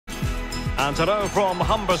And hello from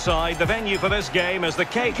Humberside. The venue for this game is the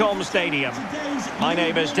KCOM Stadium. My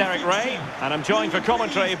name is Derek Ray, and I'm joined for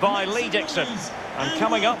commentary by Lee Dixon. And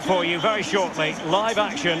coming up for you very shortly, live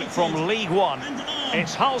action from League One.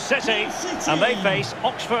 It's Hull City, and they face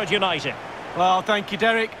Oxford United. Well, thank you,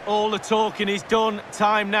 Derek. All the talking is done.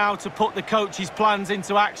 Time now to put the coach's plans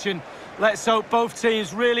into action. Let's hope both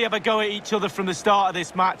teams really have a go at each other from the start of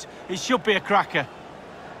this match. It should be a cracker.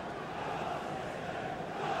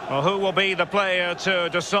 Well, who will be the player to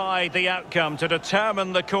decide the outcome, to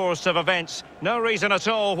determine the course of events? No reason at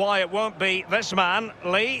all why it won't be this man.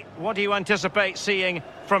 Lee, what do you anticipate seeing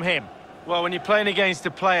from him? Well, when you're playing against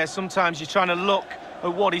a player, sometimes you're trying to look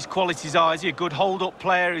at what his qualities are. Is he a good hold-up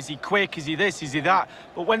player? Is he quick? Is he this? Is he that?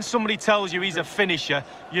 But when somebody tells you he's a finisher,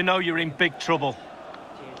 you know you're in big trouble.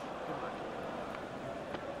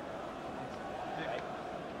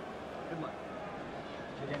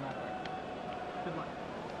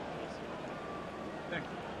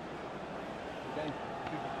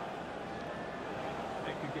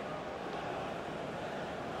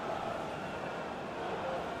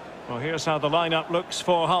 Well, here's how the lineup looks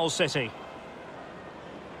for Hull City.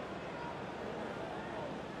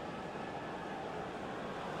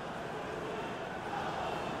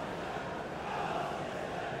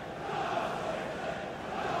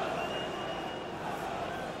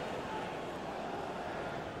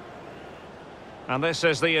 And this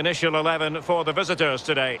is the initial 11 for the visitors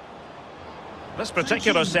today. This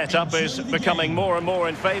particular setup is becoming more and more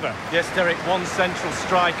in favour. Yes, Derek, one central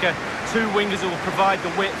striker, two wingers who will provide the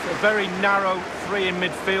width, a very narrow three in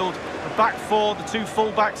midfield. The back four, the two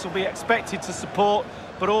full-backs will be expected to support,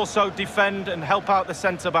 but also defend and help out the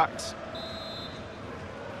centre-backs.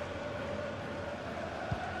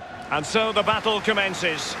 And so the battle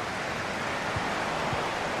commences.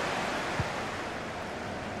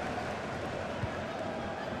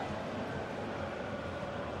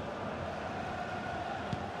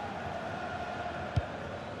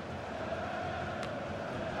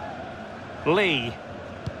 Lee.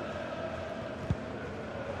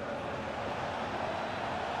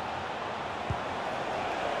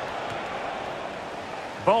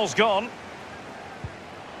 Ball's gone.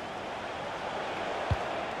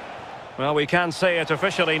 Well, we can say it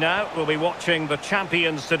officially now. We'll be watching the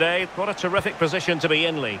champions today. What a terrific position to be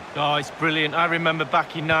in, Lee. Oh, it's brilliant. I remember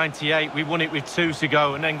back in '98, we won it with 2 to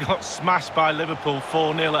go and then got smashed by Liverpool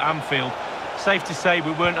 4-0 at Anfield. Safe to say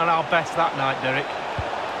we weren't at our best that night, Derek.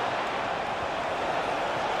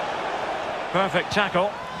 Perfect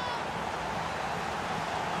tackle.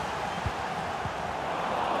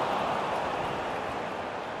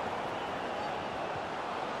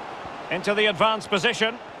 Into the advanced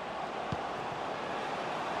position.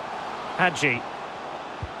 Hadji.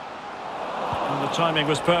 And the timing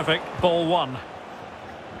was perfect. Ball one.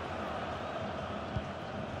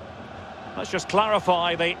 Let's just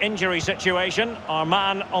clarify the injury situation. Our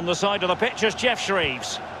man on the side of the pitch is Jeff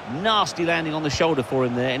Shreves. Nasty landing on the shoulder for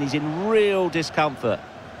him there, and he's in real discomfort.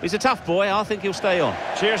 He's a tough boy. I think he'll stay on.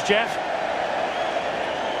 Cheers, Jeff.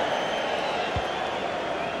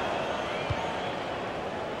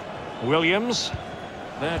 Williams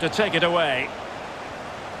there to take it away.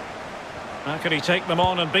 How can he take them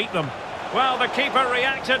on and beat them? Well, the keeper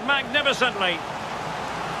reacted magnificently.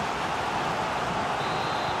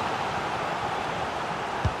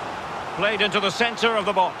 Played into the centre of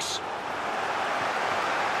the box.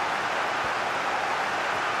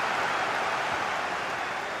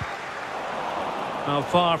 Now,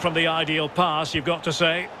 far from the ideal pass, you've got to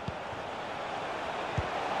say.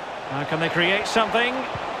 Now, can they create something?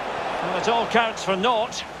 Well, it all counts for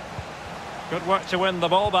naught. Good work to win the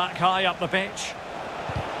ball back high up the pitch.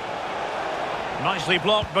 Nicely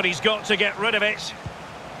blocked, but he's got to get rid of it.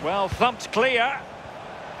 Well, thumped clear.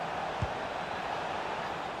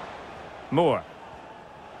 Moore.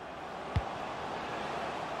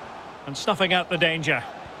 And snuffing out the danger.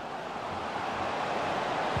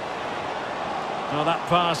 Well, that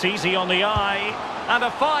pass easy on the eye, and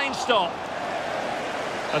a fine stop.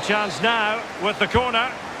 A chance now with the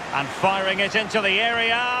corner, and firing it into the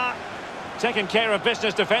area. Taking care of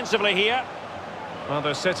business defensively here. Well,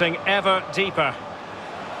 they're sitting ever deeper.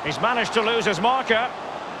 He's managed to lose his marker.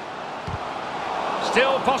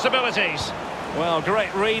 Still possibilities. Well,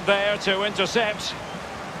 great read there to intercept.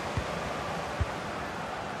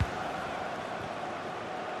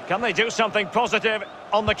 Can they do something positive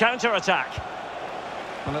on the counter-attack?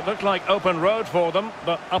 Well, it looked like open road for them,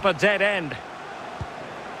 but up a dead end.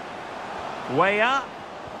 Weah.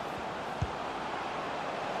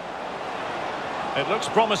 It looks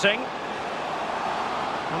promising.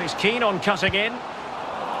 Well, he's keen on cutting in.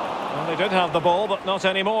 Well, they did have the ball, but not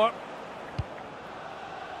anymore.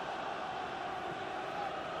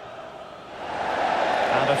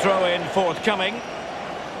 throw-in forthcoming.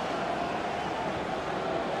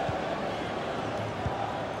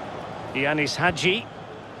 Yanis Hadji.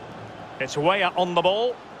 It's Weah on the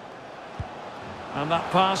ball. And that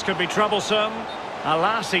pass could be troublesome.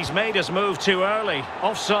 Alas, he's made his move too early.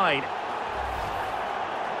 Offside.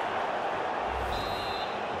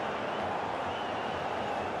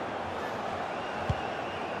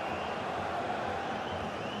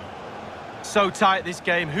 So tight this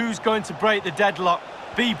game. Who's going to break the deadlock?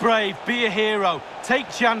 Be brave, be a hero,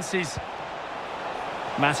 take chances.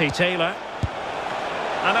 Matty Taylor.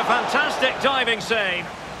 And a fantastic diving save.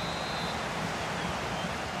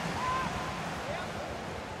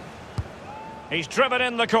 He's driven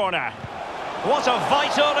in the corner. What a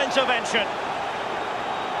vital intervention.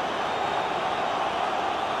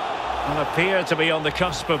 And appeared to be on the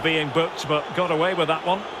cusp of being booked, but got away with that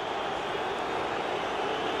one.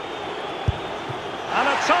 And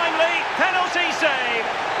a timely penalty save.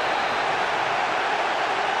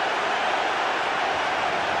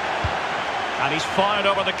 And he's fired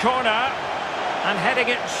over the corner and heading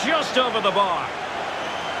it just over the bar.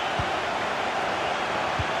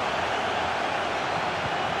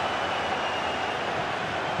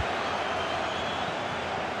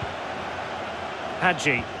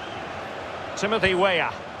 Hadji. Timothy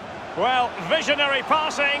Weah. Well, visionary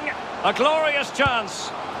passing. A glorious chance.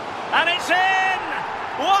 And it's in!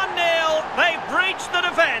 1-0. They've breached the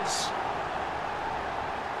defence.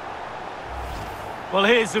 Well,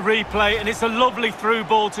 here's the replay, and it's a lovely through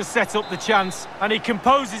ball to set up the chance. And he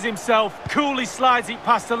composes himself, coolly slides it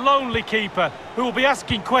past a lonely keeper, who will be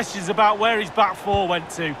asking questions about where his back four went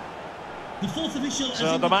to. The fourth official.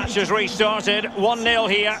 So the match has restarted. 1-0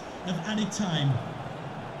 here. Of added time.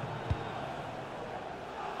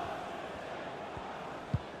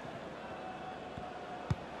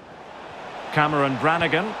 Cameron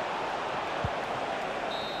Brannigan.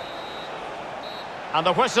 And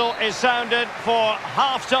the whistle is sounded for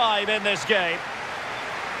half-time in this game.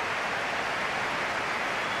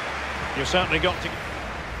 You've certainly got to...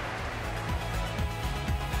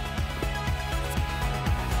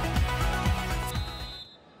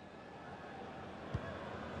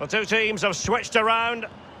 The two teams have switched around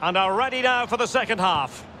and are ready now for the second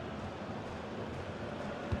half.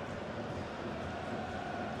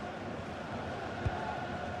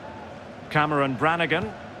 Cameron Brannigan.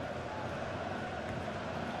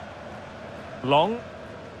 Long.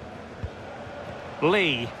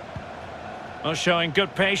 Lee. Well, showing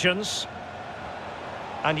good patience.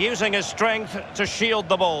 And using his strength to shield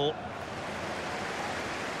the ball.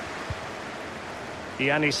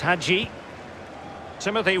 Yanis Hadji.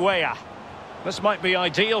 Timothy Weah. This might be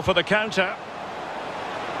ideal for the counter.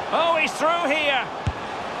 Oh, he's through here.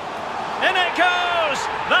 In it goes!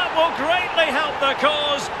 That will greatly help the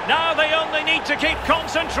cause. Now they only need to keep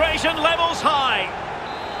concentration levels high.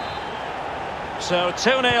 So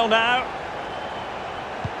 2-0 now.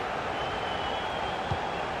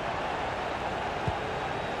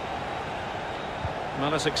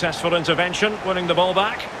 Not a successful intervention, winning the ball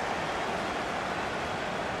back.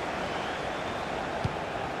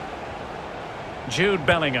 Jude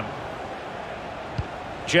Bellingham.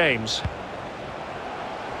 James.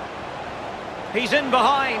 He's in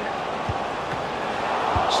behind.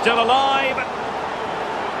 Still alive.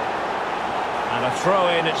 And a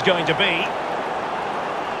throw-in it's going to be.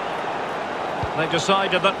 They've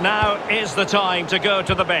decided that now is the time to go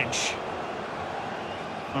to the bench.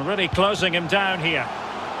 They're really closing him down here.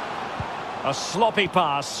 A sloppy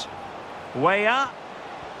pass. Weah.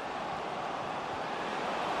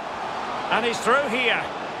 And he's through here.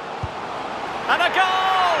 And a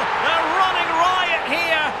goal! They're running riot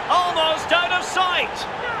here, almost out of sight.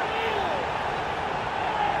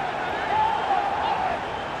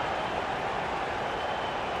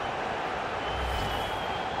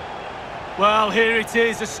 Well, here it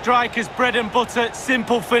is, a striker's bread and butter,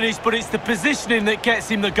 simple finish, but it's the positioning that gets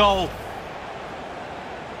him the goal.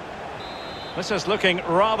 This is looking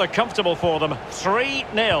rather comfortable for them.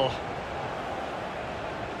 3-0.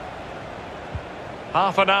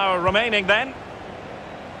 Half an hour remaining then.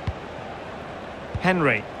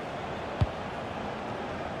 Henry.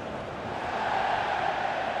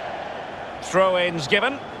 Throw-ins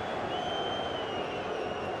given.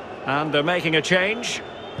 And they're making a change.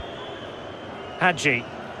 Hadji.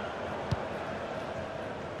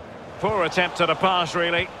 Poor attempt at a pass,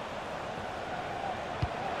 really.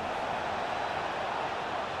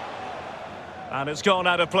 And it's gone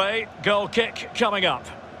out of play. Goal kick coming up.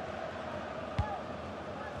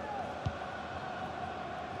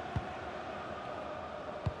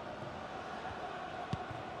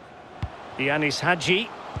 Yanis Hadji.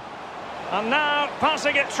 And now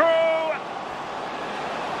passing it through.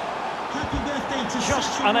 Happy birthday to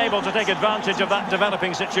Just Sacha unable to take advantage of that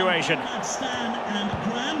developing situation. Stan and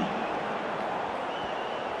Graham.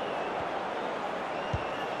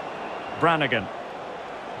 Brannigan.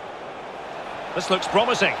 This looks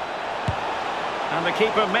promising. And the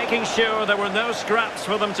keeper making sure there were no scraps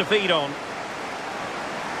for them to feed on.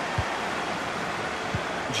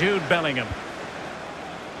 Jude Bellingham.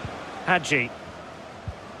 Hadji.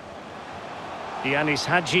 Yanis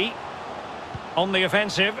Hadji on the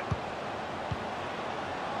offensive.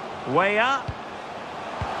 Weah.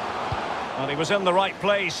 And he was in the right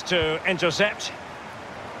place to intercept.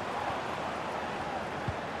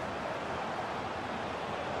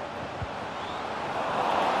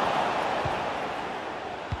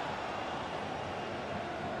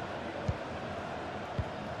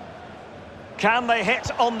 Can they hit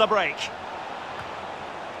on the break?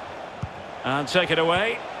 And take it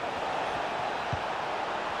away.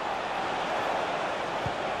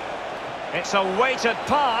 It's a weighted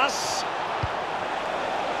pass.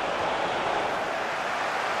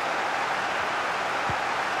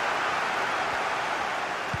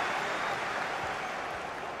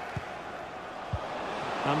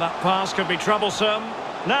 And that pass could be troublesome.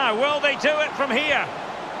 Now, will they do it from here?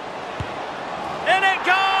 In it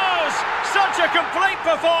goes! Such a complete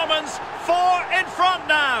performance. 4 in front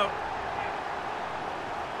now.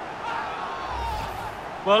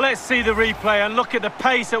 Well, let's see the replay and look at the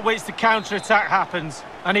pace at which the counter-attack happens.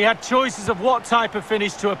 And he had choices of what type of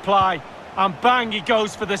finish to apply. And bang, he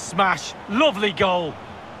goes for the smash. Lovely goal.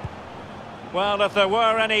 Well, if there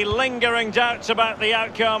were any lingering doubts about the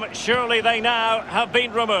outcome, surely they now have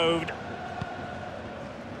been removed.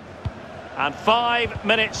 And 5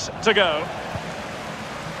 minutes to go.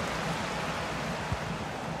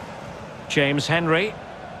 James Henry.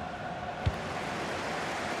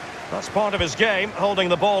 That's part of his game, holding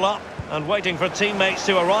the ball up and waiting for teammates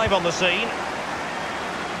to arrive on the scene.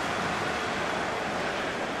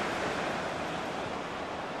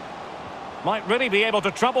 Might really be able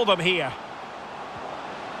to trouble them here.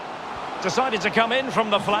 Decided to come in from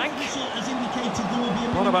the flank.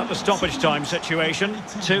 What about the stoppage time situation?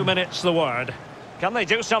 2 minutes the word. Can they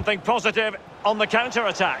do something positive on the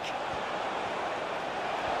counter-attack?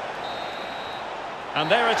 And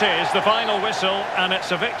there it is, the final whistle, and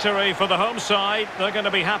it's a victory for the home side. They're going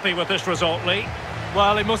to be happy with this result, Lee.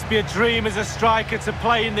 Well, it must be a dream as a striker to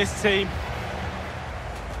play in this team.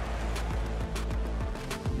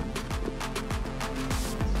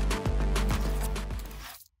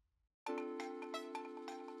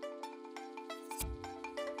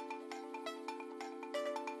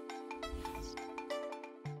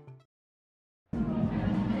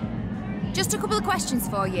 Just a couple of questions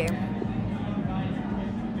for you.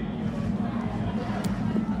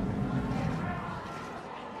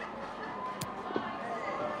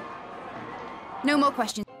 No more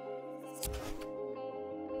questions.